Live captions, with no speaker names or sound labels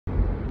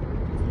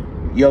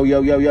Yo,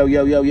 yo, yo, yo,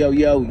 yo, yo, yo,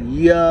 yo,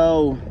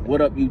 yo. What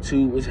up,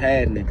 YouTube? What's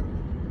happening?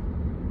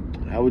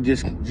 I was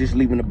just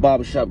leaving the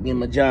barbershop, getting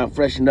my John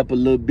freshened up a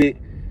little bit.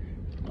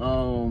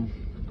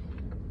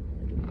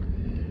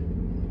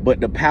 But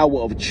the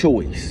power of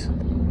choice.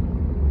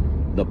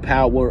 The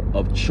power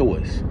of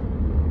choice.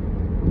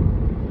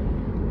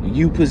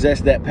 You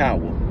possess that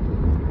power.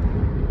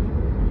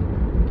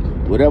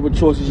 Whatever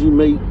choices you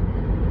make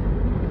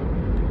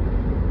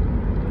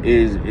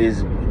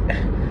is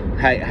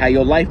how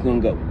your life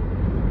gonna go.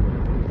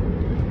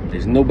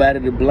 There's nobody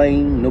to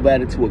blame,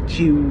 nobody to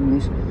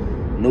accuse,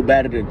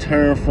 nobody to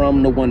turn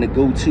from, no one to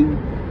go to.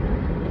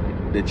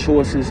 The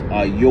choices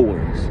are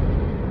yours.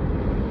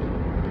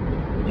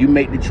 You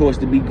make the choice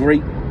to be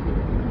great.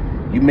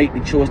 You make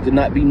the choice to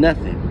not be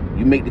nothing.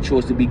 You make the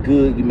choice to be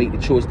good. You make the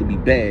choice to be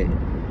bad.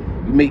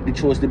 You make the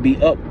choice to be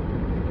up.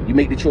 You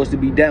make the choice to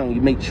be down.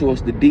 You make the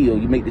choice to deal.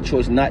 You make the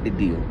choice not to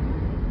deal.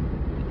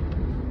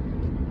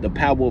 The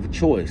power of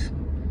choice.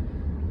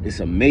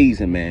 It's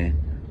amazing, man.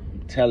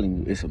 I'm telling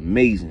you, it's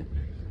amazing.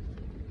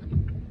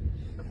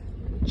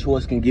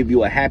 Choice can give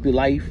you a happy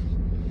life.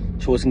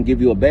 Choice can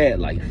give you a bad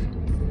life.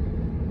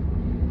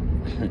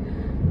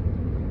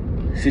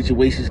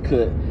 Situations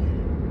could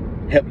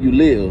help you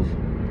live.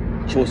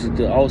 Choices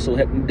could also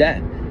help you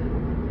die.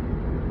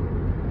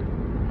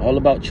 All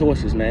about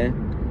choices,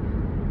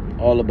 man.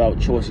 All about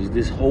choices.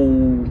 This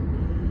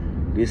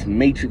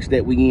matrix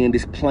that we in,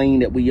 this plane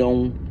that we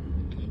on,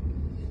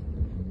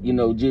 you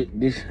know,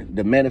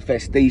 the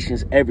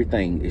manifestations,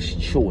 everything is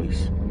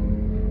choice.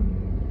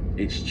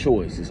 It's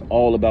choice. It's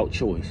all about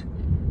choice.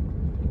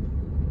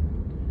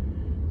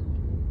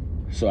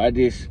 So I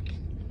just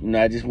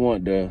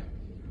want to,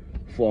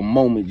 for a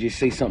moment, just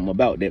say something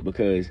about that,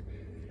 because,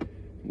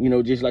 you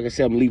know, just like I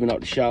said, I'm leaving out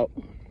the shop,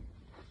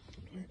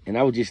 and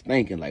I was just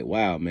thinking, like,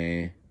 wow,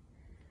 man,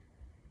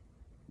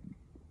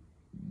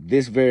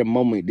 this very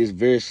moment, this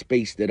very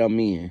space that I'm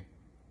in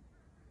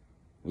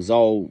was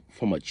all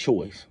from a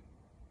choice,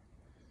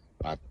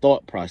 a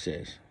thought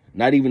process.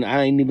 I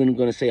ain't even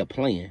gonna say a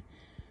plan,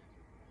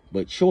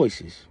 but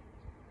choices.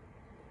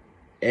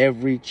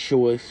 Every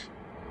choice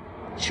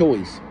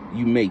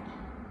you make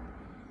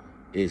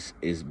is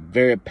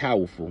very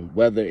powerful.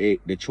 Whether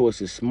the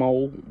choice is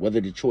small,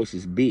 whether the choice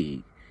is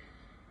big,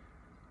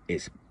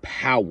 it's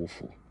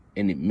powerful,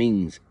 and it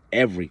means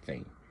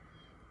everything.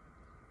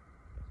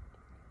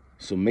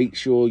 So make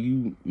sure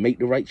you make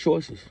the right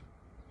choices.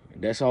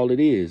 That's all it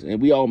is.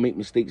 And we all make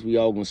mistakes. We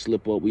all gonna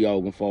slip up. We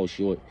all gonna fall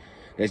short.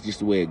 That's just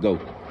the way it go.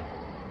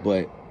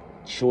 But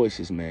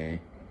choices, man,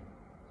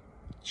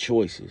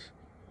 choices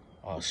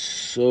are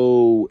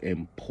so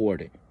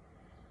important.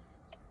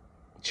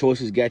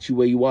 Choices got you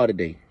where you are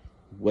today.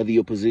 Whether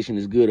your position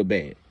is good or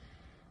bad,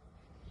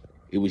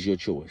 it was your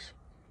choice.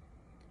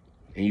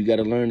 And you got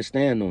to learn to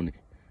stand on it.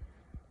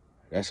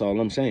 That's all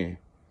I'm saying.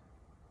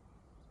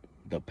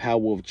 The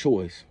power of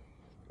choice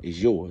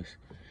is yours.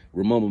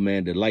 Remember,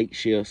 man, to like,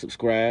 share,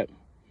 subscribe.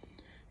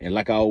 And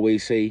like I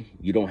always say,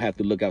 you don't have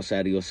to look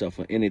outside of yourself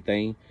for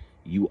anything.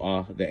 You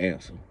are the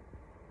answer.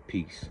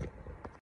 Peace.